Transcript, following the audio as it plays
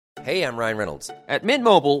Hey, I'm Ryan Reynolds. At Mint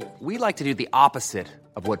Mobile, we like to do the opposite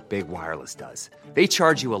of what Big Wireless does. They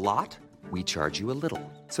charge you a lot, we charge you a little.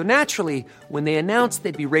 So naturally, when they announced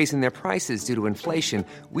they'd be raising their prices due to inflation,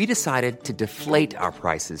 we decided to deflate our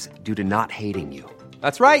prices due to not hating you.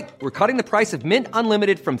 That's right. We're cutting the price of Mint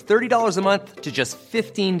Unlimited from $30 a month to just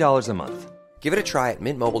 $15 a month. Give it a try at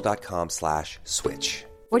mintmobile.com/switch.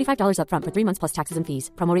 $45 up front for 3 months plus taxes and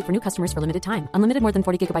fees. Promo rate for new customers for limited time. Unlimited more than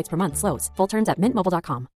 40 gigabytes per month. Slows full terms at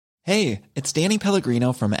mintmobile.com. Hey, it's Danny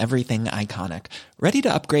Pellegrino from Everything Iconic. Ready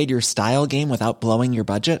to upgrade your style game without blowing your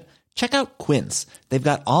budget? Check out Quince. They've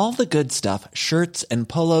got all the good stuff, shirts and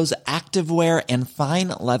polos, activewear, and fine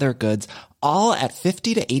leather goods, all at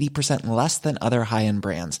 50 to 80% less than other high-end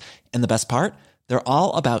brands. And the best part? They're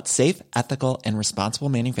all about safe, ethical, and responsible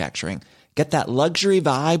manufacturing. Get that luxury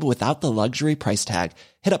vibe without the luxury price tag.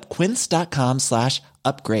 Hit up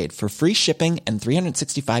quince.com/upgrade for free shipping and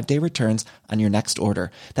 365-day returns on your next order.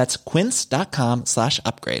 That's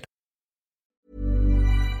quince.com/upgrade.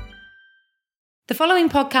 The following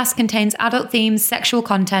podcast contains adult themes, sexual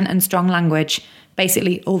content, and strong language.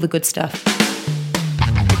 Basically, all the good stuff.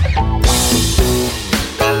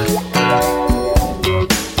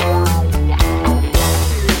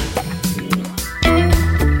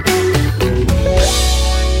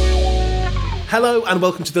 Hello and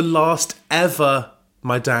welcome to the last ever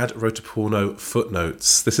My Dad Wrote a Porno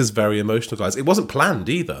footnotes. This is very emotional, guys. It wasn't planned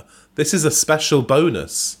either. This is a special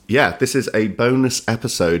bonus. Yeah, this is a bonus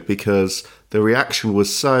episode because the reaction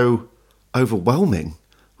was so overwhelming.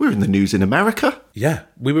 We're in the news in America. Yeah,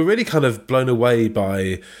 we were really kind of blown away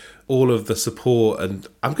by all of the support and,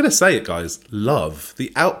 I'm going to say it, guys, love. The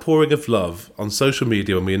outpouring of love on social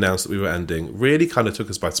media when we announced that we were ending really kind of took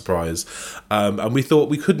us by surprise. And we thought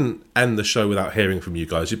we couldn't end the show without hearing from you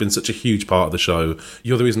guys. You've been such a huge part of the show.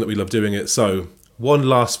 You're the reason that we love doing it. So one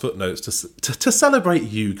last footnote to celebrate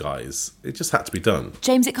you guys. It just had to be done.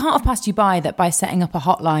 James, it can't have passed you by that by setting up a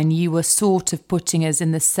hotline, you were sort of putting us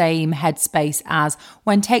in the same headspace as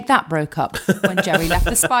when Take That broke up, when Jerry left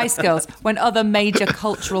the Spice Girls, when other major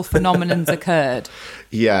cultural phenomenons occurred.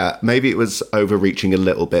 Yeah, maybe it was overreaching a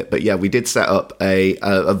little bit, but yeah, we did set up a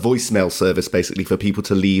voicemail service basically for people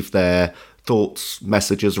to leave their thoughts,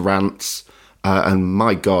 messages, rants, and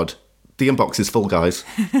my God, the inbox is full, guys.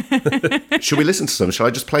 Should we listen to some? Shall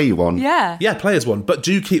I just play you one? Yeah. Yeah, play us one. But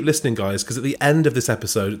do keep listening, guys, because at the end of this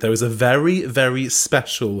episode, there is a very, very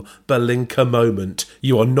special Balinka moment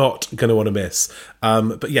you are not going to want to miss.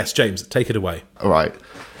 But yes, James, take it away. All right.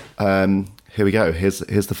 Here we go. Here's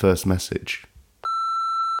the first message.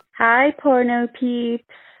 Hi, porno peeps.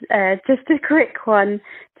 Just a quick one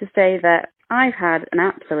to say that I've had an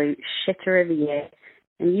absolute shitter of a year.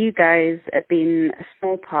 And you guys have been a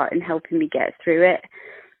small part in helping me get through it.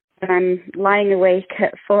 And I'm lying awake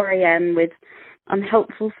at 4 a.m. with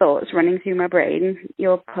unhelpful thoughts running through my brain.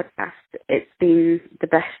 Your podcast, it's been the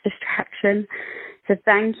best distraction. So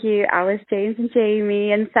thank you, Alice, James, and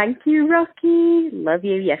Jamie. And thank you, Rocky. Love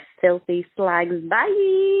you, you filthy slags.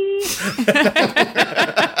 Bye.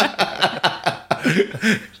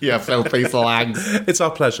 Yeah, filthy slags. It's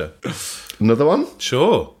our pleasure. Another one?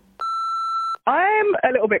 Sure. I'm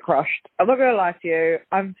a little bit crushed. I'm not going to lie to you.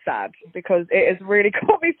 I'm sad because it has really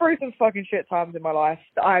got me through some fucking shit times in my life.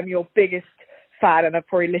 I'm your biggest fan and I've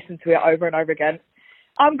probably listened to it over and over again.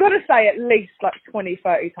 I'm going to say at least like 20,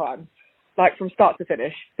 30 times, like from start to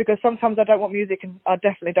finish, because sometimes I don't want music and I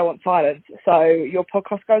definitely don't want silence. So your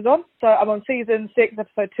podcast goes on. So I'm on season 6,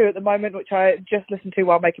 episode 2 at the moment, which I just listened to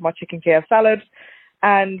while making my chicken Kiev salad.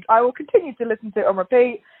 And I will continue to listen to it on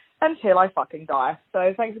repeat until I fucking die.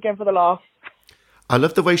 So thanks again for the laugh. I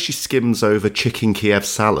love the way she skims over chicken Kiev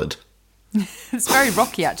salad. It's very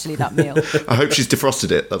Rocky, actually, that meal. I hope she's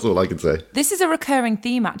defrosted it. That's all I can say. This is a recurring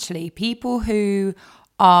theme, actually. People who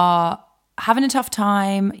are having a tough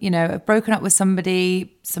time, you know, have broken up with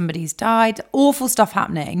somebody, somebody's died, awful stuff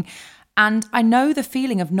happening. And I know the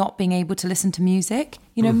feeling of not being able to listen to music.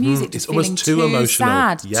 You know, music just feeling too emotional.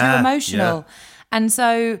 Sad, too emotional. Yeah. And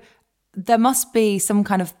so there must be some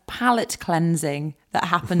kind of palate cleansing that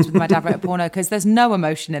happens with My Dad Wrote a Porno because there's no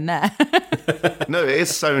emotion in there. No, it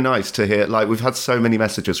is so nice to hear. Like, we've had so many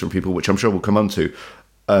messages from people, which I'm sure we'll come on to,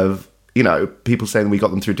 of, you know, people saying we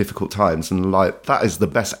got them through difficult times. And, like, that is the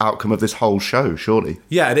best outcome of this whole show, surely.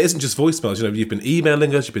 Yeah, and it isn't just voicemails. You know, you've been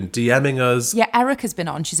emailing us, you've been DMing us. Yeah, Erica's been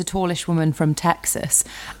on. She's a tallish woman from Texas.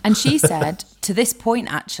 And she said, to this point,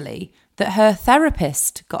 actually, that her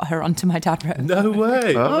therapist got her onto My Dad Wrote a Porno. No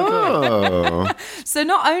way. Oh. So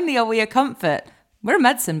not only are we a comfort, we're a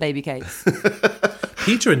medicine, baby cakes.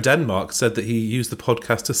 Peter in Denmark said that he used the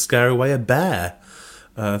podcast to scare away a bear.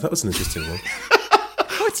 That was an interesting one.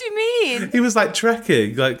 What do you mean? He was like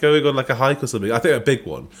trekking, like going on like a hike or something. I think a big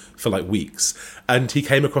one for like weeks. And he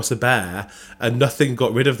came across a bear and nothing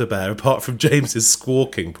got rid of the bear apart from James's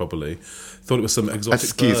squawking, probably. Thought it was some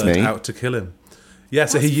exotic bird out to kill him. Yeah,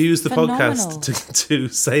 so he used the podcast to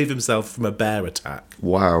save himself from a bear attack.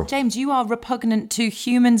 Wow. James, you are repugnant to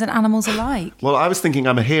humans and animals alike. Well, I was thinking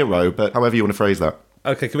I'm a hero, but however you want to phrase that.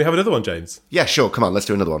 Okay, can we have another one, James? Yeah, sure. Come on, let's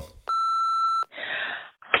do another one.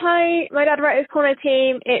 Hi, my Dad Writers Corner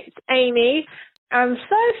team. It's Amy. I'm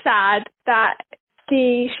so sad that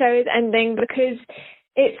the show is ending because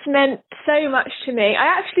it's meant so much to me.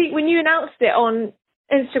 I actually, when you announced it on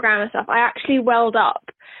Instagram and stuff, I actually welled up,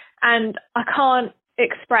 and I can't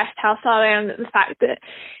express how sad I am at the fact that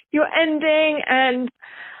you're ending. And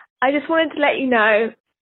I just wanted to let you know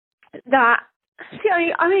that, see,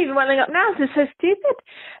 I'm even welling up now, this is so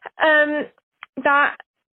stupid, that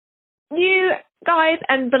you guys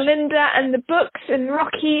and Belinda and the books and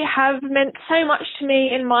Rocky have meant so much to me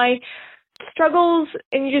in my struggles,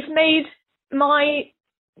 and you just made my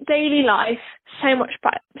daily life so much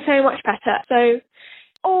better. So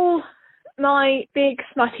all my big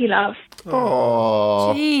smutty love.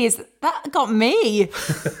 Oh, jeez, that got me.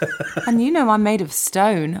 And you know I'm made of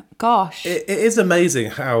stone. Gosh. It is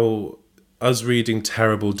amazing how us reading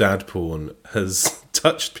terrible dad porn has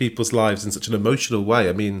touched people's lives in such an emotional way.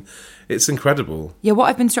 I mean, it's incredible. Yeah, what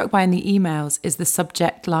I've been struck by in the emails is the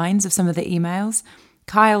subject lines of some of the emails.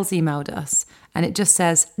 Kyle's emailed us and it just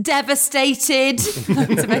says, devastated!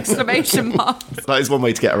 Loads of exclamation marks. That is one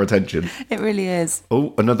way to get our attention. It really is.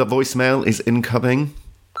 Oh, another voicemail is incoming.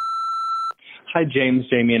 Hi, James,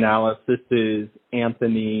 Jamie, and Alice. This is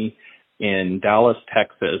Anthony in Dallas,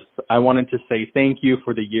 Texas. I wanted to say thank you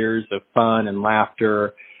for the years of fun and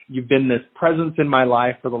laughter. You've been this presence in my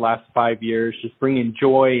life for the last 5 years, just bringing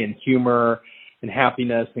joy and humor and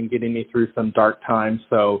happiness and getting me through some dark times.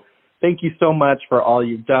 So thank you so much for all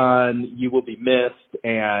you've done. You will be missed,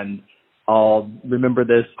 and I'll remember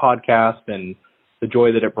this podcast and the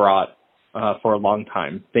joy that it brought for a long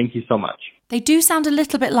time. Thank you so much. They do sound a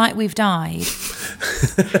little bit like we've died.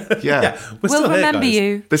 Yeah. We'll remember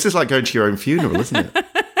you. This is like going to your own funeral, isn't it?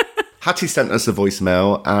 Hattie sent us a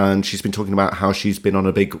voicemail, and she's been talking about how she's been on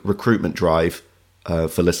a big recruitment drive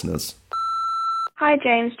for listeners. Hi,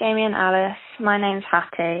 James, Jamie and Alice. My name's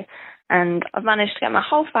Hattie, and I've managed to get my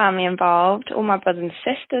whole family involved, all my brothers and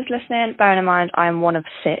sisters listening. Bearing in mind, I am one of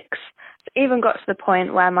 6. It's even got to the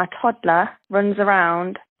point where my toddler runs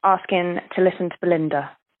around asking to listen to Belinda.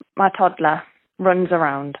 My toddler runs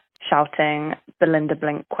around shouting Belinda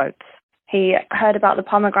Blink quotes. He heard about the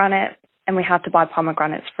pomegranate, and we had to buy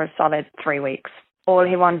pomegranates for a solid 3 weeks. All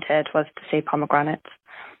he wanted was to see pomegranates.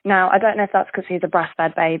 Now, I don't know if that's because he's a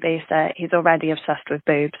breastfed baby, so he's already obsessed with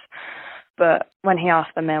boobs. But when he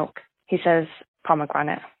asks for milk, he says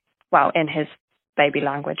pomegranate. Well, in his baby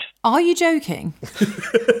language. Are you joking?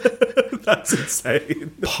 That's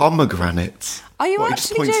insane. Pomegranates. Are you He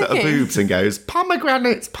actually just points joking? at her boobs and goes,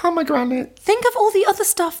 pomegranates, pomegranates. Think of all the other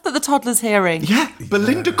stuff that the toddler's hearing. Yeah,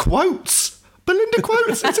 Belinda quotes. Belinda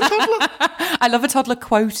quotes. It's a toddler. I love a toddler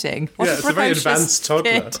quoting. What Yeah, a it's a very precocious advanced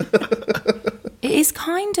toddler. It is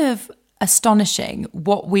kind of astonishing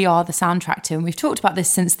what we are the soundtrack to. And we've talked about this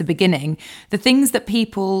since the beginning. The things that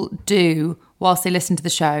people do whilst they listen to the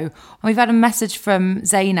show. And we've had a message from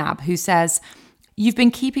Zainab who says, you've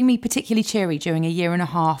been keeping me particularly cheery during a 1.5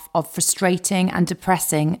 years of frustrating and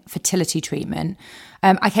depressing fertility treatment.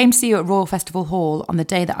 I came to see you at Royal Festival Hall on the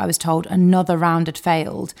day that I was told another round had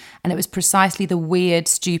failed, and it was precisely the weird,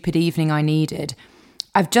 stupid evening I needed.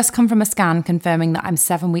 I've just come from a scan confirming that I'm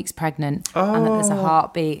 7 weeks pregnant and that there's a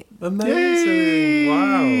heartbeat. Amazing.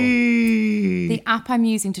 Wow. The app I'm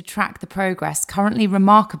using to track the progress currently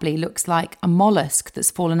remarkably looks like a mollusk that's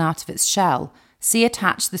fallen out of its shell. See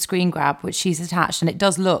attached the screen grab, which she's attached, and it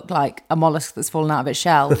does look like a mollusk that's fallen out of its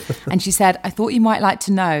shell. And she said, I thought you might like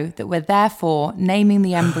to know that we're therefore naming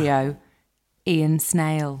the embryo Ian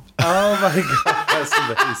Snail. Oh my God, that's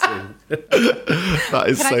amazing. That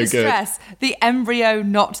is Can so I just good. stress, the embryo,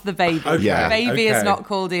 not the baby. Okay, Yeah. The baby is okay. not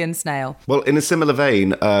called Ian Snail. Well, in a similar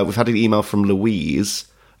vein, we've had an email from Louise,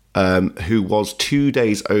 who was 2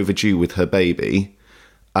 days overdue with her baby.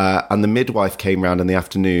 And the midwife came round in the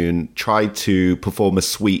afternoon, tried to perform a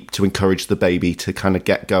sweep to encourage the baby to kind of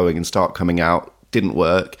get going and start coming out. Didn't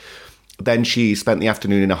work. Then she spent the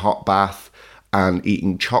afternoon in a hot bath and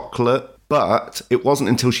eating chocolate. But it wasn't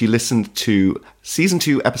until she listened to season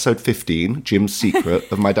 2, episode 15, Jim's Secret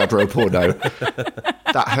of My Dad Wrote Porno,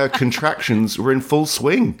 that her contractions were in full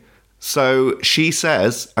swing. So she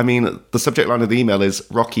says, I mean, the subject line of the email is,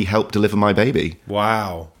 Rocky helped deliver my baby.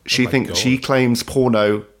 Wow. She Oh my thinks God. she claims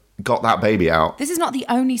porno got that baby out. This is not the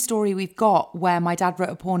only story we've got where my dad wrote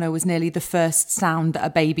a porno was nearly the first sound that a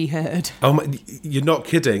baby heard. Oh my, you're not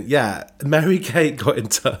kidding. Yeah, Mary Kate got in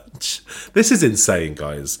touch. This is insane,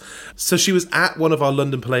 guys. So she was at one of our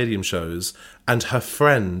London Palladium shows and her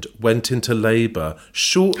friend went into labour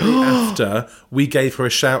shortly after we gave her a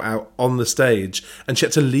shout out on the stage, and she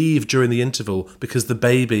had to leave during the interval because the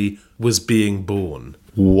baby was being born.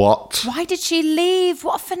 What? Why did she leave?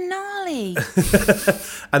 What a finale.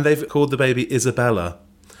 And they've called the baby Isabella.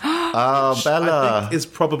 Oh, Bella. I think is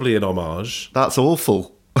probably an homage. That's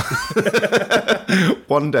awful.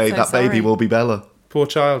 One day that baby will be Bella. Poor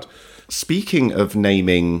child. Speaking of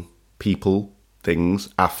naming people, things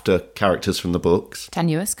after characters from the books.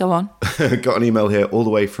 Tenuous, go on. Got an email here all the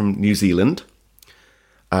way from New Zealand.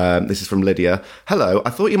 This is from Lydia. Hello, I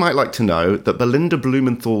thought you might like to know that Belinda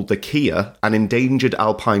Blumenthal the Kia, an endangered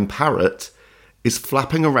alpine parrot, is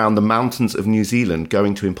flapping around the mountains of New Zealand,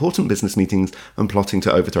 going to important business meetings and plotting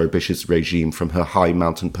to overthrow Bish's regime from her high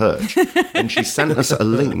mountain perch. And she sent us a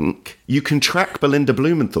link. You can track Belinda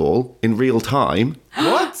Blumenthal in real time.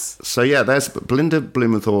 What? So yeah, there's Belinda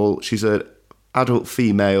Blumenthal. She's an adult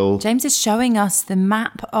female. James is showing us the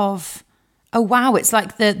map of... Oh, wow, it's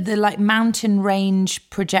like the like mountain range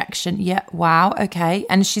projection. Yeah, wow, okay.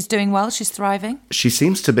 And she's doing well? She's thriving? She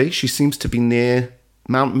seems to be. She seems to be near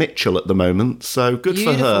Mount Mitchell at the moment, so good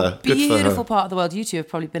for her. Beautiful part of the world. You two have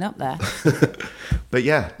probably been up there. But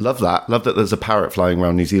yeah, love that. Love that there's a parrot flying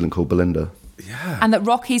around New Zealand called Belinda. Yeah. And that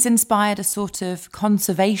Rocky's inspired a sort of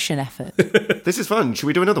conservation effort. This is fun. Should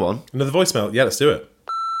we do another one? Another voicemail? Yeah, let's do it.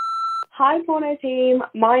 Hi, Porno team.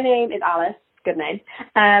 My name is Alice. Good name.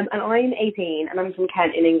 And I'm 18 and I'm from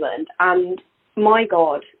Kent in England. And my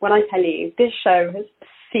God, when I tell you, this show has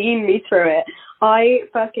seen me through it. I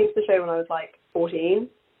first came to the show when I was like 14.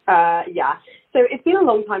 Yeah. So it's been a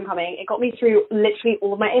long time coming. It got me through literally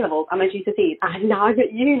all of my A-levels and my GCSEs. And now I'm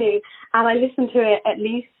at uni and I listen to it at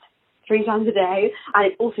least 3 times a day.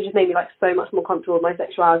 And it also just made me like so much more comfortable with my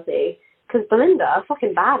sexuality. Because Belinda,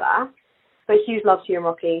 fucking badass. So huge love to you and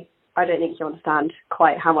Rocky. I don't think you understand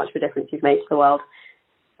quite how much of a difference you've made to the world.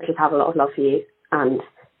 I just have a lot of love for you and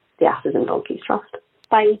the Asses and Donkeys Trust.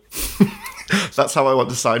 Bye. That's how I want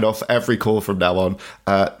to sign off every call from now on.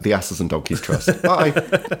 The Asses and Donkeys Trust. Bye.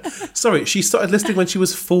 Sorry, she started listening when she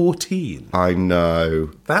was 14. I know.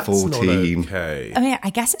 That's 14. Not okay. I mean, I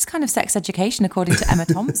guess it's kind of sex education according to Emma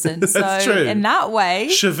Thompson. That's so true. In that way...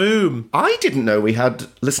 Shavoom. I didn't know we had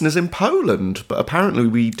listeners in Poland, but apparently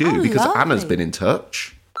we do because lovely. Anna's been in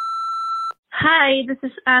touch. Hi, this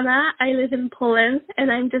is Anna. I live in Poland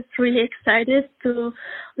and I'm just really excited to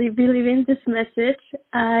be leaving this message.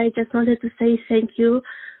 I just wanted to say thank you.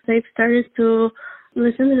 I've started to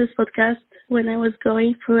listen to this podcast when I was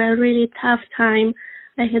going through a really tough time.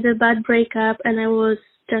 I had a bad breakup and I was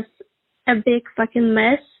just a big fucking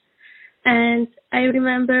mess. And I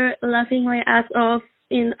remember laughing my ass off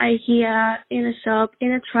in IKEA, in a shop,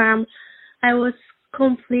 in a tram. I was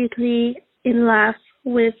completely in love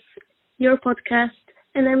with your podcast,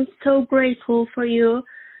 and I'm so grateful for you,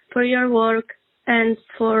 for your work, and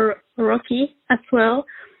for Rocky as well.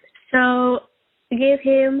 So give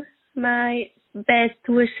him my best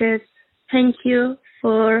wishes. Thank you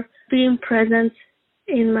for being present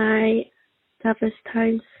in my toughest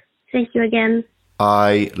times. Thank you again.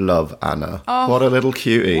 I love Anna. Oh, what a little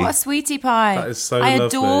cutie. What a sweetie pie. That is so I lovely.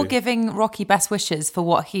 adore giving Rocky best wishes for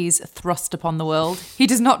what he's thrust upon the world. He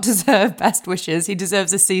does not deserve best wishes. He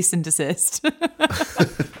deserves a cease and desist. Do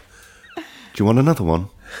you want another one?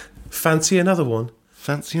 Fancy another one?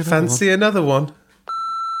 Fancy another one?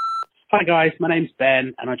 Hi guys, my name's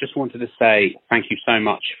Ben and I just wanted to say thank you so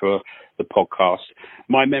much for the podcast.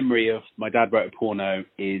 My memory of My Dad Wrote a Porno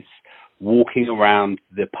is walking around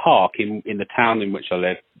the park in the town in which I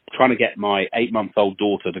live, trying to get my 8-month-old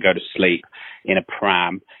daughter to go to sleep in a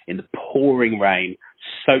pram in the pouring rain,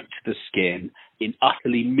 soaked to the skin, in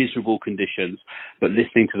utterly miserable conditions, but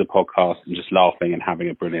listening to the podcast and just laughing and having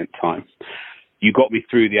a brilliant time. You got me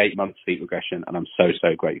through the 8-month sleep regression and I'm so, so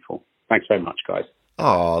grateful. Thanks very much, guys.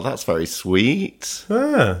 Oh, that's very sweet.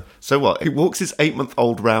 Ah. So what? He walks his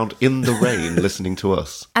 8-month-old round in the rain listening to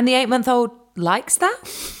us. And the 8-month-old likes that?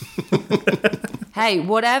 Hey,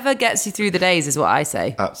 whatever gets you through the days is what I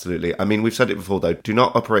say. Absolutely. I mean, we've said it before, though. Do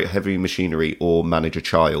not operate heavy machinery or manage a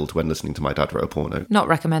child when listening to My Dad Wrote a Porno. Not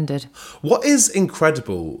recommended. What is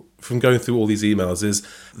incredible from going through all these emails is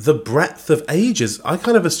the breadth of ages. I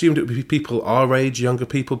kind of assumed it would be people our age, younger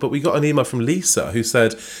people, but we got an email from Lisa who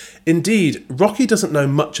said, indeed, Rocky doesn't know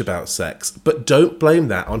much about sex, but don't blame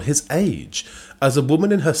that on his age. As a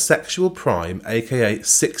woman in her sexual prime, aka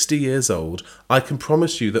 60 years old, I can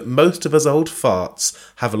promise you that most of us old farts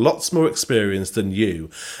have lots more experience than you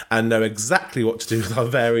and know exactly what to do with our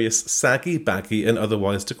various saggy, baggy and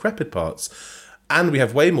otherwise decrepit parts. And we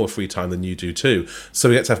have way more free time than you do too, so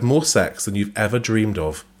we get to have more sex than you've ever dreamed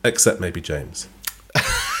of, except maybe James.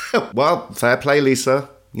 Well, fair play, Lisa.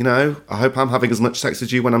 You know, I hope I'm having as much sex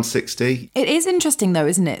as you when I'm 60. It is interesting though,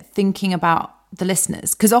 isn't it, thinking about the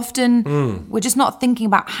listeners? Because often we're just not thinking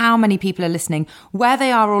about how many people are listening, where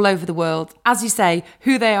they are all over the world, as you say,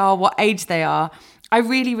 who they are, what age they are. I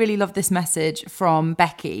really, really love this message from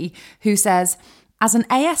Becky, who says, as an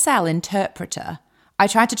ASL interpreter, I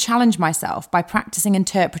try to challenge myself by practicing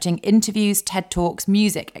interpreting interviews, TED Talks,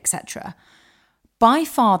 music, etc. By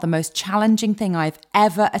far the most challenging thing I've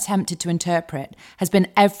ever attempted to interpret has been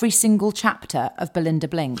every single chapter of Belinda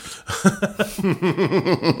Blinked.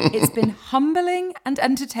 It's been humbling and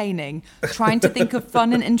entertaining trying to think of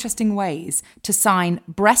fun and interesting ways to sign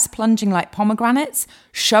breast plunging like pomegranates,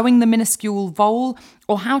 showing the minuscule vole,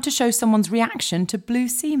 or how to show someone's reaction to blue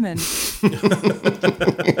semen.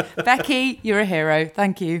 Becky, you're a hero.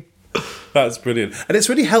 Thank you. That's brilliant. And it's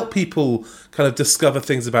really helped people kind of discover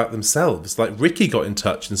things about themselves. Like Ricky got in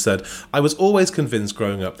touch and said, I was always convinced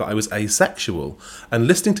growing up that I was asexual. And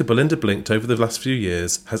listening to Belinda Blinked over the last few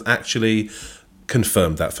years has actually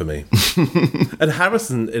confirmed that for me. And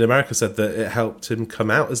Harrison in America said that it helped him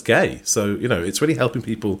come out as gay. So, you know, it's really helping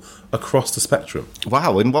people across the spectrum.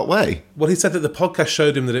 Wow, in what way? Well, he said that the podcast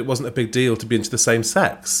showed him that it wasn't a big deal to be into the same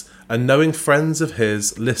sex. And knowing friends of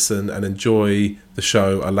his listen and enjoy the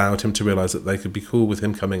show allowed him to realise that they could be cool with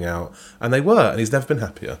him coming out. And they were, and he's never been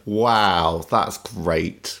happier. Wow, that's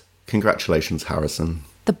great. Congratulations, Harrison.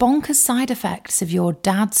 The bonkers side effects of your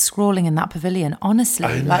dad scrawling in that pavilion,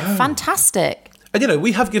 honestly, like fantastic. And, you know,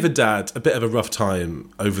 we have given Dad a bit of a rough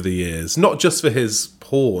time over the years, not just for his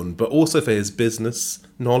porn, but also for his business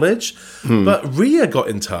knowledge. But Rhea got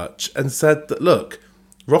in touch and said that, look,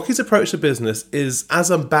 Rocky's approach to business is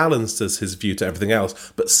as unbalanced as his view to everything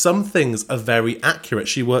else, but some things are very accurate.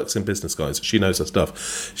 She works in business, guys. She knows her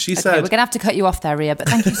stuff. She said... we're going to have to cut you off there, Rhea, but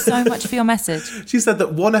thank you so much for your message. She said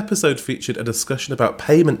that one episode featured a discussion about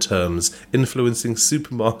payment terms influencing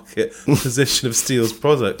supermarket position of Steele's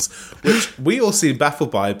products, which we all seem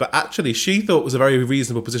baffled by, but actually she thought was a very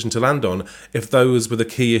reasonable position to land on if those were the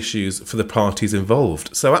key issues for the parties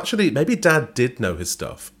involved. So actually, maybe Dad did know his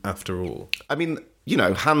stuff after all. I mean... You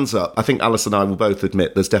know, hands up. I think Alice and I will both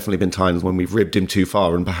admit there's definitely been times when we've ribbed him too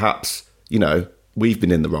far and perhaps, you know, we've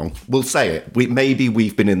been in the wrong. We'll say it. Maybe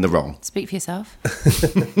we've been in the wrong. Speak for yourself.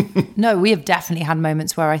 No, we have definitely had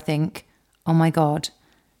moments where I think, oh my God,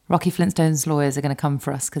 Rocky Flintstone's lawyers are going to come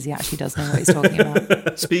for us because he actually does know what he's talking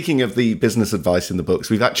about. Speaking of the business advice in the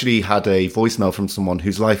books, we've actually had a voicemail from someone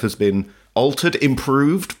whose life has been altered,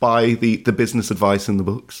 improved by the business advice in the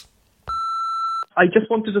books. I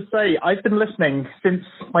just wanted to say I've been listening since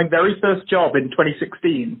my very first job in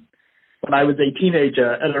 2016 when I was a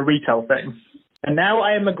teenager at a retail thing. And now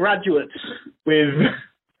I am a graduate with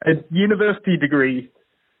a university degree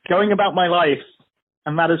going about my life.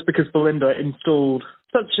 And that is because Belinda installed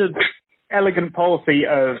such an elegant policy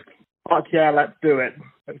of, fuck yeah, let's do it.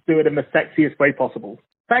 Let's do it in the sexiest way possible.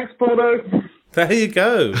 Thanks, Porno. There you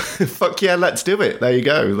go. Fuck yeah, let's do it. There you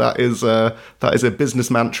go. That is a business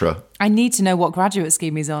mantra. I need to know what graduate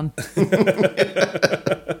scheme he's on.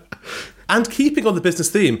 And keeping on the business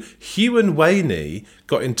theme, Hugh and Wayne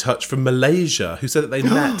got in touch from Malaysia, who said that they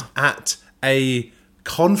met at a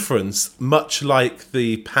conference, much like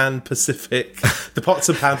the Pan-Pacific, the Pots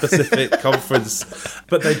and Pan-Pacific conference,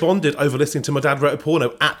 but they bonded over listening to My Dad Wrote a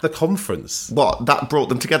Porno at the conference. What? That brought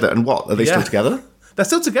them together? And what? Are they still together? They're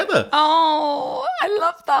still together. Oh, I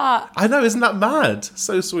love that. I know, isn't that mad?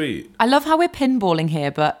 So sweet. I love how we're pinballing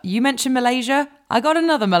here, but you mentioned Malaysia. I got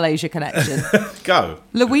another Malaysia connection. Go.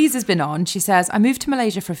 Louise has been on. She says, I moved to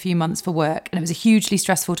Malaysia for a few months for work and it was a hugely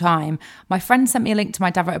stressful time. My friend sent me a link to My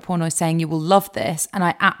Dad Wrote a Porno saying you will love this, and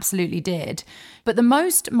I absolutely did. But the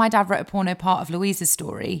most My Dad Wrote a Porno part of Louise's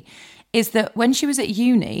story is that when she was at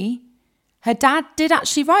uni, her dad did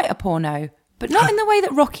actually write a porno, but not in the way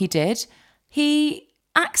that Rocky did. He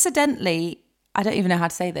accidentally, I don't even know how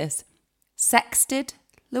to say this, sexted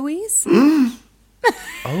Louise.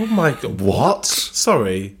 Oh my God. What?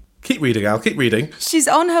 Sorry. Keep reading, Al. Keep reading. She's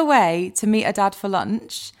on her way to meet her dad for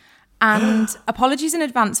lunch. And apologies in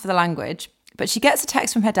advance for the language. But she gets a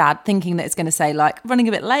text from her dad thinking that it's going to say like, running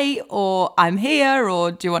a bit late, or I'm here,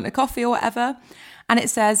 or do you want a coffee or whatever? And it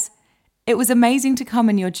says, it was amazing to come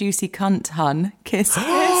in your juicy cunt, hun. Kiss, kiss.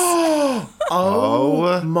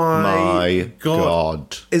 Oh my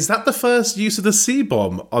God. Is that the first use of the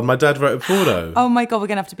C-bomb on My Dad Wrote a Porno? Oh my God, we're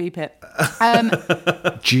going to have to beep it.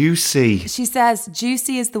 Juicy. She says,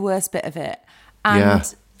 juicy is the worst bit of it.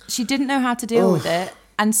 And she didn't know how to deal with it.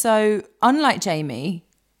 And so, unlike Jamie,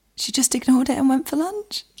 she just ignored it and went for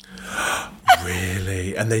lunch.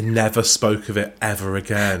 Really? And they never spoke of it ever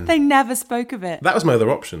again? They never spoke of it. That was my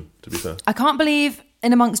other option, to be fair. I can't believe,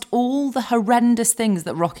 in amongst all the horrendous things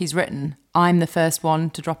that Rocky's written, I'm the first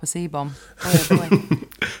one to drop a C-bomb. Oh, boy.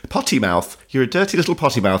 Potty mouth. You're a dirty little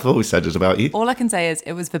potty mouth. I've always said it about you. All I can say is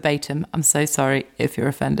it was verbatim. I'm so sorry if you're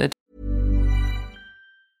offended.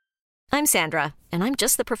 I'm Sandra, and I'm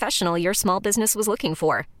just the professional your small business was looking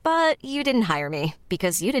for. But you didn't hire me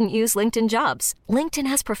because you didn't use LinkedIn Jobs. LinkedIn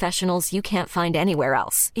has professionals you can't find anywhere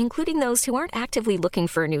else, including those who aren't actively looking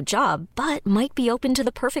for a new job, but might be open to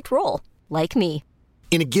the perfect role, like me.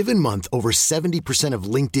 In a given month, over 70% of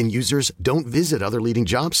LinkedIn users don't visit other leading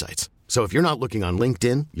job sites. So if you're not looking on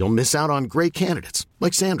LinkedIn, you'll miss out on great candidates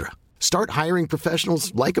like Sandra. Start hiring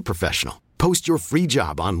professionals like a professional. Post your free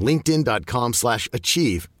job on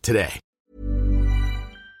linkedin.com/achieve today.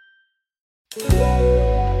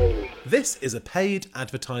 This is a paid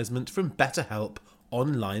advertisement from BetterHelp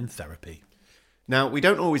Online Therapy. Now, we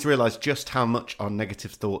don't always realise just how much our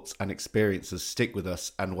negative thoughts and experiences stick with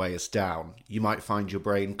us and weigh us down. You might find your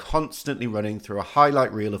brain constantly running through a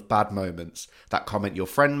highlight reel of bad moments. That comment your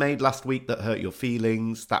friend made last week that hurt your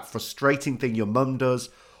feelings, that frustrating thing your mum does,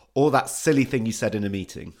 or that silly thing you said in a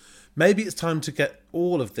meeting. Maybe it's time to get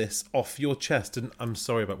all of this off your chest. And I'm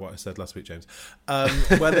sorry about what I said last week, James.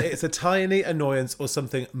 Whether it's a tiny annoyance or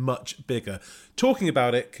something much bigger, talking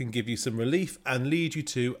about it can give you some relief and lead you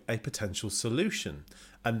to a potential solution.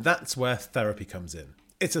 And that's where therapy comes in.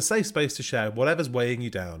 It's a safe space to share whatever's weighing you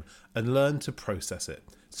down and learn to process it,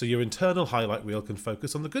 so your internal highlight reel can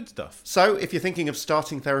focus on the good stuff. So, if you're thinking of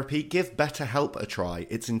starting therapy, give BetterHelp a try.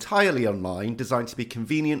 It's entirely online, designed to be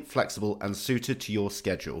convenient, flexible, and suited to your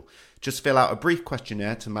schedule. Just fill out a brief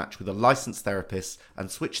questionnaire to match with a licensed therapist and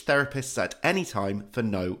switch therapists at any time for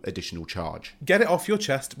no additional charge. Get it off your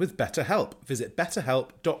chest with BetterHelp. Visit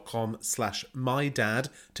betterhelp.com/mydad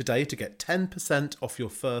today to get 10% off your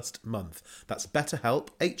first month. That's BetterHelp,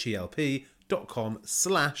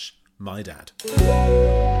 HELP.com/mydad.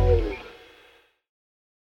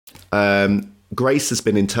 Grace has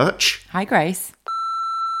been in touch. Hi, Grace.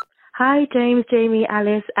 Hi, James, Jamie,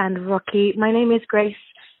 Alice, and Rocky. My name is Grace.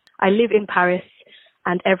 I live in Paris,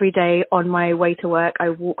 and every day on my way to work, I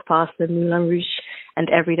walk past the Moulin Rouge, and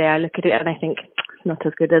every day I look at it and I think it's not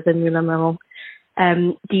as good as the Moulin Rouge.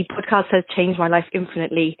 The podcast has changed my life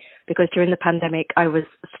infinitely because during the pandemic, I was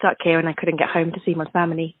stuck here and I couldn't get home to see my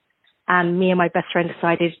family. And me and my best friend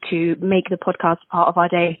decided to make the podcast part of our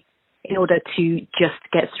day in order to just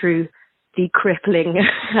get through the crippling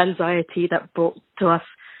anxiety that brought to us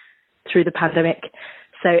through the pandemic.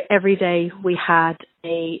 So every day we had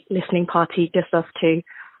a listening party, just us two.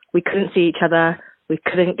 We couldn't see each other. We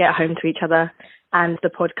couldn't get home to each other. And the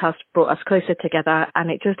podcast brought us closer together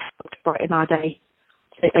and it just helped brighten our day.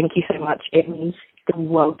 So thank you so much. It means the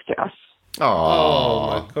world to us. Oh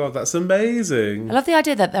my God, that's amazing. I love the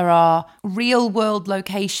idea that there are real world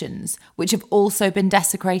locations which have also been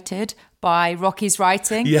desecrated by Rocky's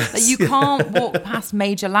writing. Yes, that you can't walk past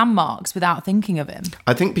major landmarks without thinking of him.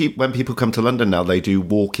 I think when people come to London now, they do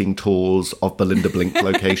walking tours of Belinda Blink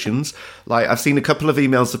locations. Like, I've seen a couple of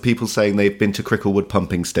emails of people saying they've been to Cricklewood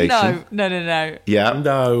pumping station. No. Yeah.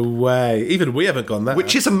 No way. Even we haven't gone there.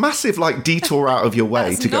 Which is a massive, detour out of your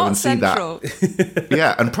way to go and see that.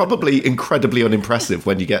 Yeah, and probably incredibly unimpressive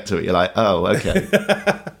when you get to it. You're like, oh, okay.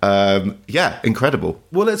 Yeah, incredible.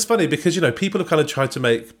 Well, it's funny because, people have kind of tried to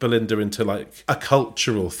make Belinda into a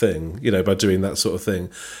cultural thing, by doing that sort of thing.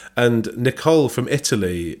 And Nicole from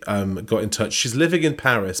Italy got in touch. She's living in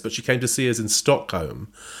Paris, but she came to see us in Stockholm.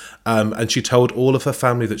 And she told all of her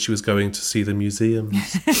family that she was going to see the museums.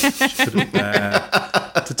 She couldn't bear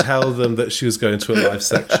to tell them that she was going to a live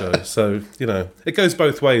sex show. So, it goes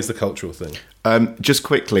both ways, the cultural thing. Just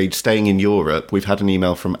quickly, staying in Europe, we've had an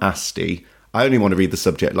email from Asti. I only want to read the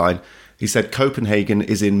subject line. He said Copenhagen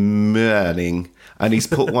is in Mørning, and he's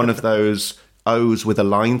put one of those O's with a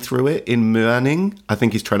line through it in Mørning. I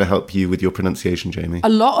think he's trying to help you with your pronunciation, Jamie. A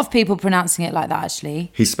lot of people pronouncing it like that,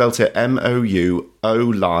 actually. He spelt it MOUO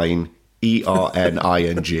ERNING.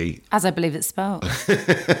 As I believe it's spelled.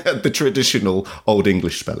 The traditional Old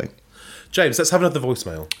English spelling. James, let's have another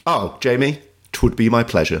voicemail. Oh, Jamie, 'twould be my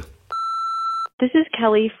pleasure. This is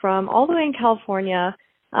Kelly from all the way in California,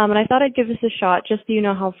 and I thought I'd give this a shot just so you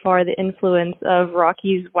know how far the influence of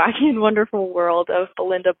Rocky's wacky and wonderful world of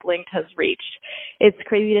Belinda Blinked has reached. It's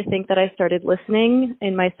crazy to think that I started listening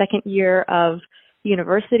in my second year of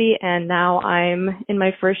university, and now I'm in my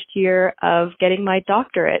first year of getting my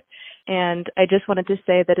doctorate. And I just wanted to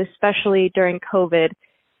say that especially during COVID,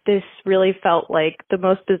 this really felt like the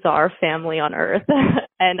most bizarre family on earth,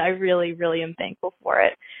 and I really, really am thankful for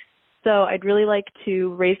it. So I'd really like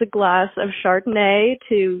to raise a glass of Chardonnay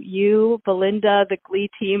to you, Belinda, the Glee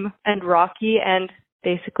team, and Rocky, and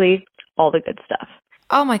basically all the good stuff.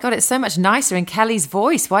 Oh my God, it's so much nicer in Kelly's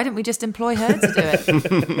voice. Why didn't we just employ her to do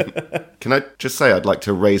it? Can I just say I'd like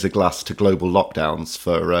to raise a glass to global lockdowns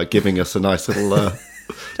for giving us a nice little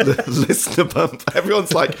listener bump.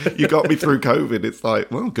 Everyone's like, you got me through COVID. It's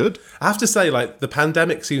like, well, good. I have to say, like, the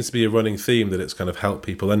pandemic seems to be a running theme that it's kind of helped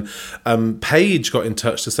people. And Paige got in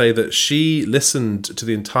touch to say that she listened to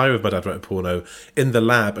the entire of My Dad Wrote a Porno in the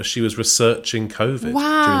lab as she was researching COVID during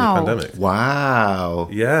the pandemic. Wow.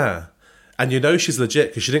 Yeah. And you know she's legit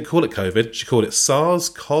because she didn't call it COVID. She called it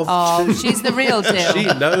SARS-CoV-2. Oh, she's the real deal. She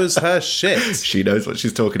knows her shit. She knows what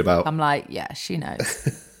she's talking about. I'm like, yeah, she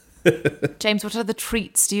knows. James, what other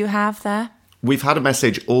treats do you have there? We've had a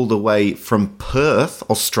message all the way from Perth,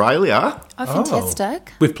 Australia. Oh,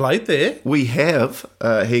 fantastic. We've played there. We have.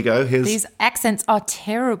 Here you go. These accents are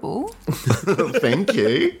terrible. Thank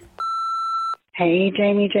you. Hey,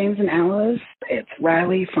 Jamie, James, and Alice. It's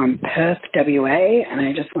Riley from Perth, WA, and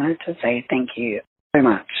I just wanted to say thank you so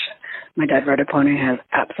much. My Dad Wrote a Porno has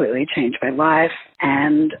absolutely changed my life,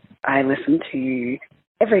 and I listen to you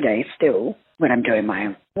every day still when I'm doing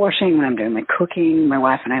my washing, when I'm doing my cooking. My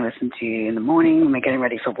wife and I listen to you in the morning when we're getting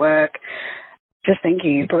ready for work. Just thank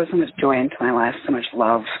you. You brought so much joy into my life, so much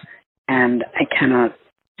love, and I cannot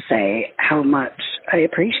say how much I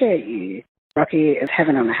appreciate you. Rocky is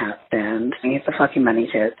heaven on a hat stand. He's the fucking money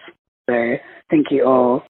tits. So thank you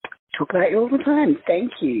all. Talk about you all the time.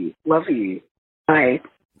 Thank you. Love you. Bye.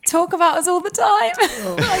 Talk about us all the time.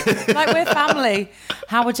 like we're family.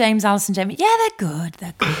 How are James, Alice, and Jamie? Yeah, they're good.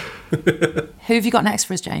 They're good. Who have you got next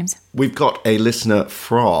for us, James? We've got a listener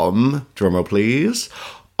from, drumroll please,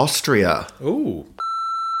 Austria. Ooh.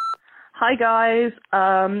 Hi guys,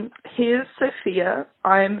 here's Sophia.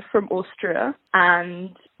 I'm from Austria,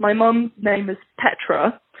 and my mum's name is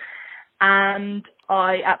Petra, and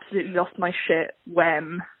I absolutely lost my shit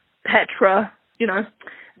when Petra, you know,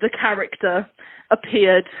 the character,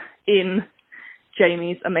 appeared in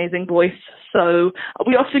Jamie's amazing voice. So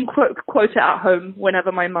we often quote it at home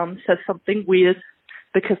whenever my mum says something weird,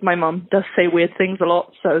 because my mum does say weird things a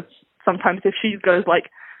lot. So sometimes if she goes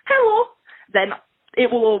like, hello, then it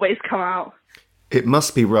will always come out. It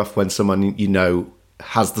must be rough when someone you know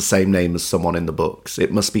has the same name as someone in the books.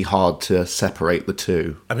 It must be hard to separate the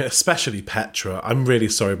two. I mean, especially Petra. I'm really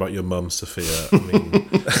sorry about your mum, Sophia. I mean,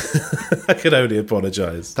 I can only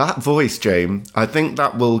apologise. That voice, James, I think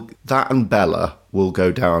that and Bella will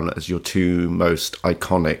go down as your two most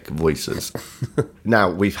iconic voices. Now,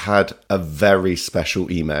 we've had a very special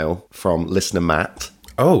email from listener Matt.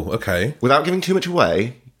 Oh, okay. Without giving too much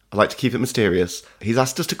away, I like to keep it mysterious. He's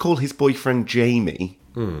asked us to call his boyfriend Jamie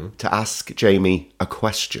to ask Jamie a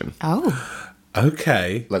question. Oh.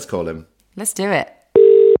 Okay. Let's call him. Let's do it.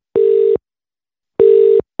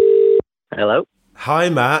 Hello. Hi,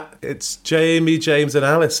 Matt. It's Jamie, James, and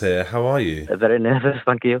Alice here. How are you? Very nervous,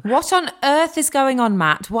 thank you. What on earth is going on,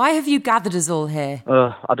 Matt? Why have you gathered us all here?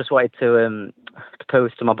 I just wanted to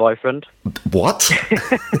propose to my boyfriend. What?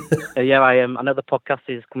 Yeah, I know the podcast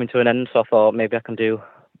is coming to an end, so I thought maybe I can do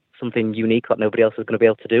something unique that nobody else is going to be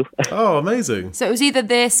able to do. Oh, amazing. So it was either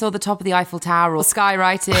this or the top of the Eiffel Tower or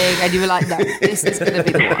skywriting, and you were like, no, this is going to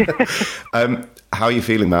be the one. How are you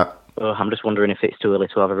feeling, Matt? I'm just wondering if it's too early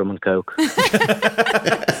to have a rum and coke.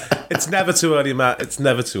 It's never too early, Matt. It's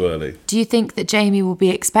never too early. Do you think that Jamie will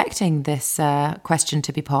be expecting this question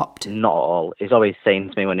to be popped? Not at all. He's always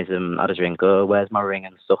saying to me when he's had a drink, oh, where's my ring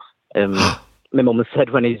and stuff. My mum has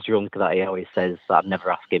said when he's drunk that he always says that I'd never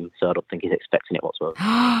ask him, so I don't think he's expecting it whatsoever.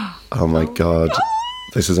 Oh my God.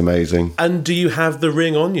 This is amazing. And do you have the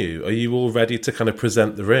ring on you? Are you all ready to kind of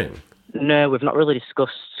present the ring? No, we've not really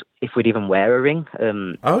discussed if we'd even wear a ring.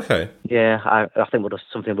 Okay. Yeah, I think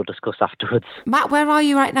something we'll discuss afterwards. Matt, where are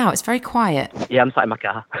you right now? It's very quiet. Yeah, I'm sat in my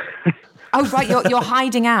car. Oh, right, you're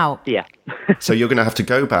hiding out. Yeah. So you're going to have to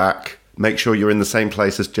go back, make sure you're in the same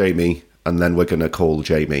place as Jamie, and then we're going to call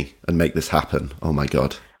Jamie and make this happen. Oh, my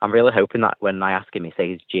God. I'm really hoping that when I ask him, he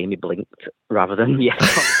says Jamie blinked rather than yes.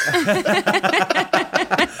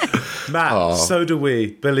 Matt, so do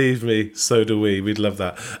we. Believe me, so do we. We'd love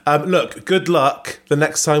that. Look, good luck. The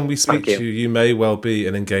next time we speak to you, you may well be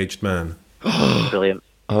an engaged man. Brilliant.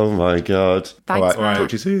 Oh my God. Thanks, all right, Matt. talk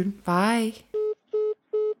to you soon. Bye.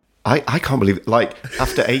 I can't believe it. Like,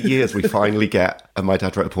 after 8 years, we finally get a My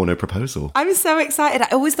Dad Wrote a Porno proposal. I'm so excited. I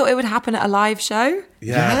always thought it would happen at a live show.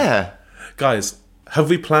 Yeah. Guys, have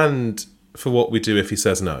we planned for what we do if he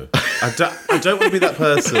says no? I don't want to be that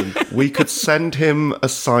person. We could send him a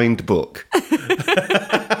signed book.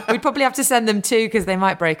 We'd probably have to send them two because they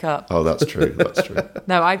might break up. Oh, that's true. That's true.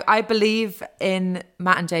 No, I believe in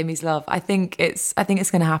Matt and Jamie's love. I think it's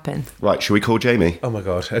going to happen. Right, should we call Jamie? Oh my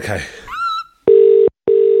God, okay.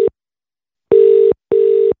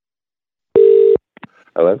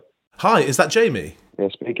 Hello? Hi, is that Jamie? Yeah,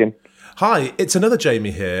 speaking. Hi, it's another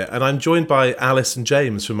Jamie here, and I'm joined by Alice and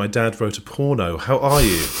James from My Dad Wrote a Porno. How are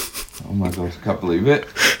you? Oh my God, I can't believe it.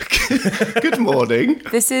 Good morning.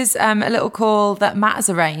 This is a little call that Matt has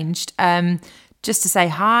arranged just to say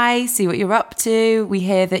hi, see what you're up to. We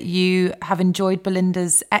hear that you have enjoyed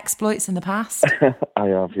Belinda's exploits in the past. I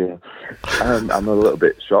have, yeah. I'm a little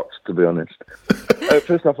bit shocked, to be honest. At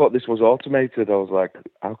first I thought this was automated. I was like,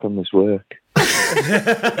 how can this work?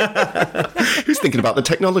 Who's thinking about the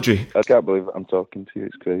technology? I can't believe I'm talking to you.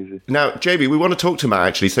 It's crazy. Now, Jamie, we want to talk to Matt,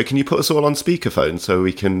 actually, so can you put us all on speakerphone so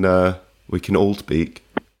we can all speak?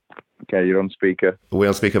 Okay, you're on speaker. Are we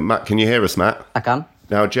on speaker? Matt, can you hear us, Matt? I can.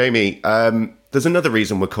 Now, Jamie, there's another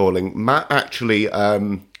reason we're calling. Matt actually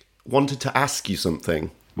wanted to ask you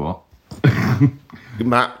something. What?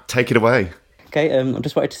 Matt, take it away. Okay, I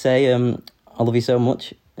just wanted to say I love you so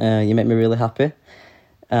much. You make me really happy.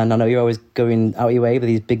 And I know you're always going out of your way with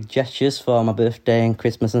these big gestures for my birthday and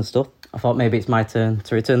Christmas and stuff. I thought maybe it's my turn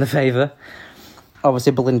to return the favour.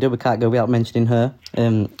 Obviously, Belinda, we can't go without mentioning her.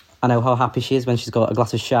 I know how happy she is when she's got a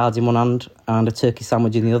glass of shards in one hand and a turkey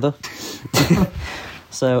sandwich in the other.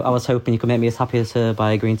 So I was hoping you could make me as happy as her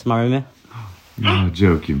by agreeing to marry me. You're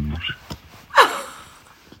joking, man.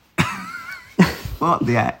 What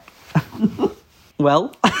the heck?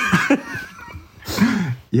 Well...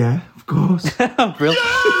 Yeah, of course. Brilliant.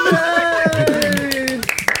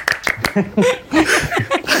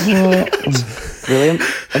 Brilliant.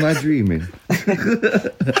 Am I dreaming?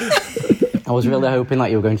 I was really hoping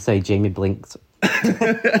that you were going to say Jamie blinked.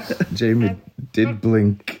 Jamie did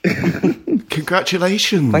blink.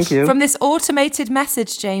 Congratulations. Thank you. From this automated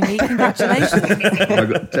message, Jamie, congratulations. Oh my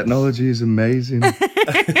God, technology is amazing.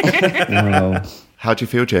 Wow. How do you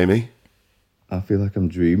feel, Jamie? I feel like I'm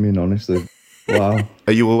dreaming, honestly. Wow.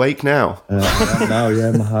 Are you awake now? I am now,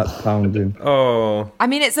 yeah, my heart's pounding. Oh. I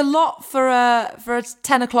mean, it's a lot for a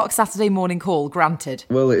 10 o'clock Saturday morning call, granted.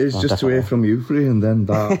 Well, it is just definitely. to hear from you three and then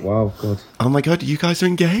that. Wow, God. Oh my God, you guys are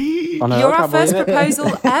engaged. Oh, no, You're I our can't believe first it.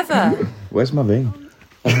 proposal ever. Where's my ring?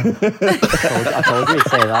 I told you to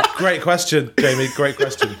say that. Great question, Jamie. Great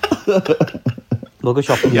question. We'll go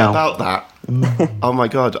shopping Yeah, now. about that. Oh my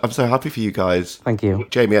God, I'm so happy for you guys. Thank you.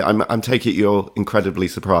 Jamie, I'm taking it you're incredibly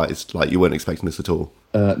surprised. Like, you weren't expecting this at all.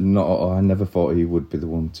 Not at all. I never thought he would be the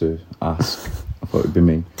one to ask. I thought it'd be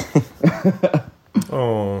me.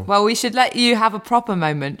 Oh. Well, we should let you have a proper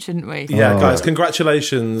moment, shouldn't we? Yeah, guys,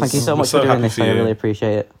 congratulations. Thank you so We're much so for doing happy this. for I you. really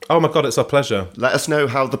appreciate it. Oh my God, it's our pleasure. Let us know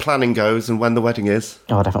how the planning goes and when the wedding is.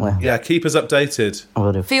 Oh, definitely. Yeah, keep us updated. I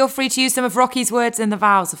will do. Feel free to use some of Rocky's words in the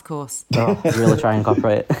vows, of course. Oh, really try and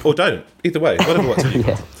incorporate it. Or don't. Either way, whatever works for you.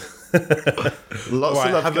 Yeah. Lots All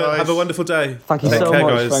right, of love, guys. have a wonderful day. Thank you Take so care,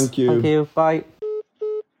 much. guys. Thank you. Thank you. Bye.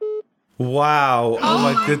 Wow. Oh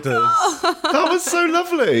my goodness. That was so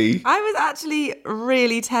lovely. I was actually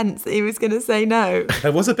really tense that he was going to say no.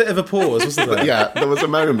 There was a bit of a pause, wasn't there? Yeah, there was a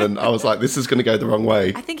moment I was like, this is going to go the wrong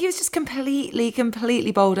way. I think he was just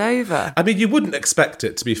completely bowled over. I mean, you wouldn't expect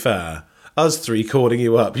it, to be fair. Us three calling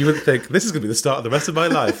you up. You would think, this is going to be the start of the rest of my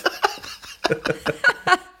life.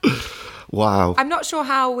 Wow. I'm not sure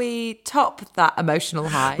how we top that emotional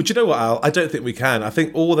high. But you know what, Al? I don't think we can. I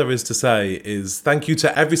think all there is to say is thank you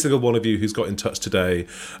to every single one of you who's got in touch today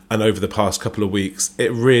and over the past couple of weeks.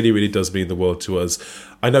 It really, really does mean the world to us.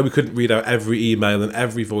 I know we couldn't read out every email and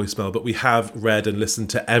every voicemail, but we have read and listened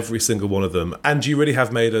to every single one of them. And you really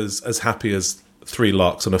have made us as happy as 3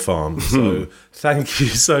 larks on a farm. So thank you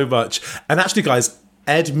so much. And actually, guys,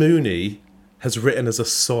 Ed Mooney has written us a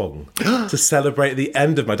song to celebrate the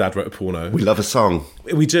end of My Dad Wrote a Porno. We love a song.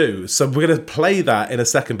 We do. So we're going to play that in a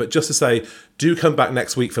second. But just to say, do come back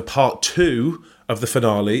next week for part 2 of the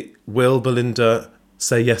finale. Will Belinda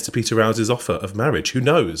say yes to Peter Rouse's offer of marriage? Who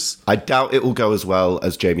knows? I doubt it will go as well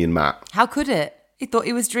as Jamie and Matt. How could it? He thought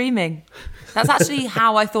he was dreaming. That's actually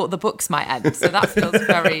how I thought the books might end. So that feels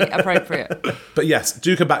very appropriate. But yes,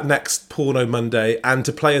 do come back next Porno Monday. And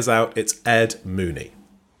to play us out, it's Ed Mooney.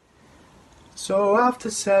 So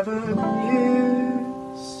after 7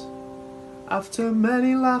 years, after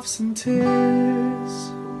many laughs and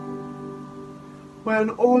tears,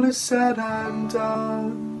 when all is said and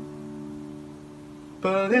done,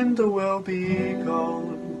 Belinda will be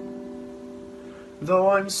gone.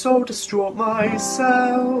 Though I'm so distraught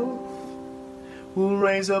myself, we'll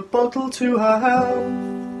raise a bottle to her health,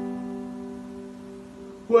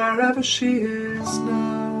 wherever she is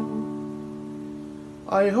now.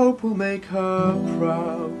 I hope we'll make her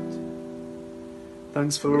proud.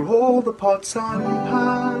 Thanks for all the pots and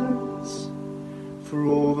pans, for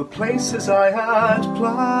all the places I had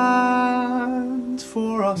planned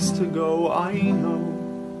for us to go, I know.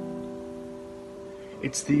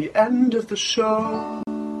 It's the end of the show.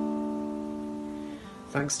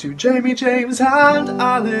 Thanks to Jamie, James and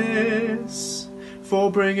Alice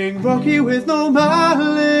for bringing Rocky with no malice.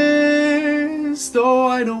 Though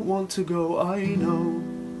I don't want to go, I know.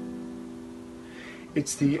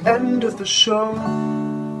 It's the end of the show.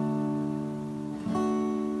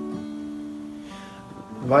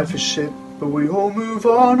 Life is shit, but we all move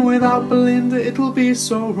on. Without Belinda it'll be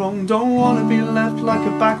so wrong. Don't wanna be left like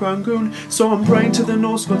a background goon, so I'm praying to the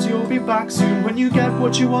Norse gods you'll be back soon. When you get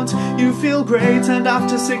what you want you feel great, and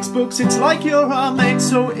after 6 books it's like you're our mate.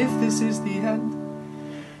 So if this is the end,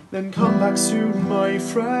 then come back soon, my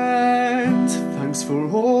friend. Thanks for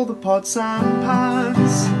all the pots and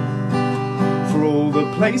pans, for all the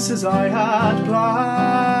places I had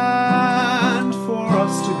planned for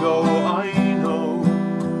us to go, I know.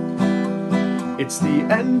 It's the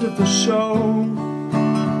end of the show.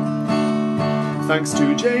 Thanks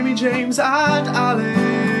to Jamie, James and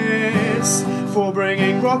Alice for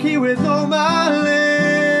bringing Rocky with no malice.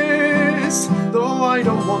 Though I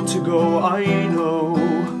don't want to go, I know.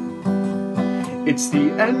 It's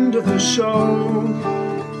the end of the show.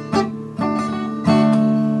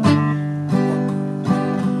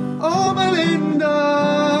 Oh, Belinda.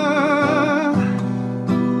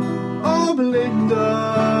 Oh, Belinda.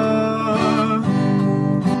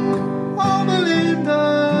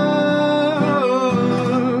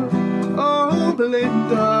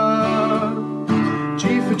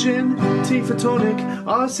 G for gin, T for tonic.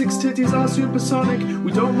 Our 6 titties are supersonic.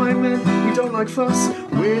 We don't mind men, we don't like fuss.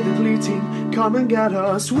 We're the Glee team, come and get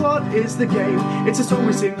us. What is the game? It's a song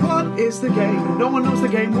we sing. What is the game? No one knows the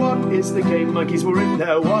game. What is the game? Monkeys were in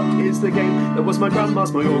there. What is the game? That was my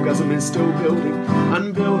grandma's. My orgasm is still building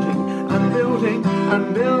and building and building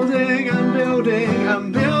and building and building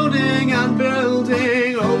and building and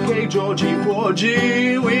building. Okay, Georgie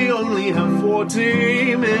Porgy, we only have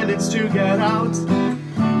 40 minutes to get out,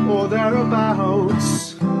 or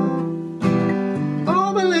thereabouts.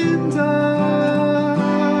 Oh, Belinda.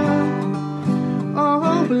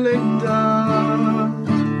 Oh, Belinda.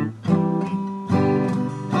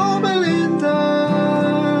 Oh, Belinda.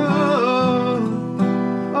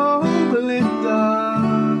 Oh, Belinda.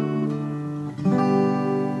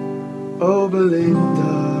 Oh,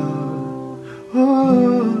 Belinda.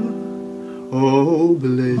 Oh,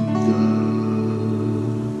 Belinda.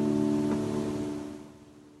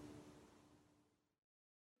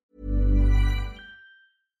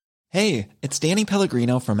 Hey, it's Danny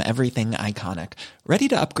Pellegrino from Everything Iconic. Ready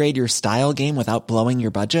to upgrade your style game without blowing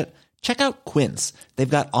your budget? Check out Quince. They've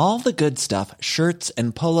got all the good stuff, shirts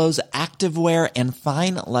and polos, activewear, and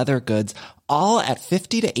fine leather goods, all at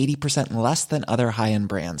 50 to 80% less than other high-end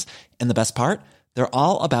brands. And the best part? They're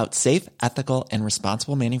all about safe, ethical, and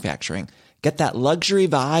responsible manufacturing. Get that luxury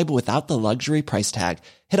vibe without the luxury price tag.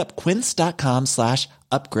 Hit up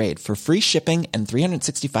quince.com/upgrade for free shipping and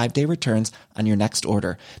 365-day returns on your next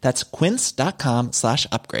order. That's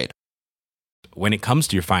quince.com/upgrade. When it comes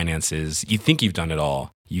to your finances, you think you've done it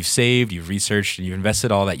all. You've saved, you've researched, and you've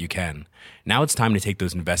invested all that you can. Now it's time to take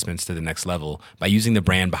those investments to the next level by using the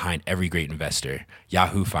brand behind every great investor,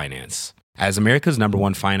 Yahoo Finance. As America's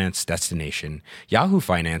 #1 finance destination, Yahoo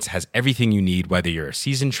Finance has everything you need, whether you're a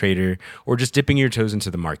seasoned trader or just dipping your toes into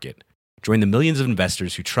the market. Join the millions of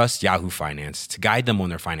investors who trust Yahoo Finance to guide them on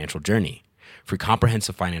their financial journey. For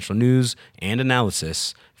comprehensive financial news and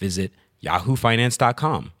analysis, visit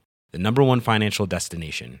yahoofinance.com, the #1 financial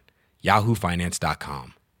destination,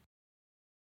 yahoofinance.com.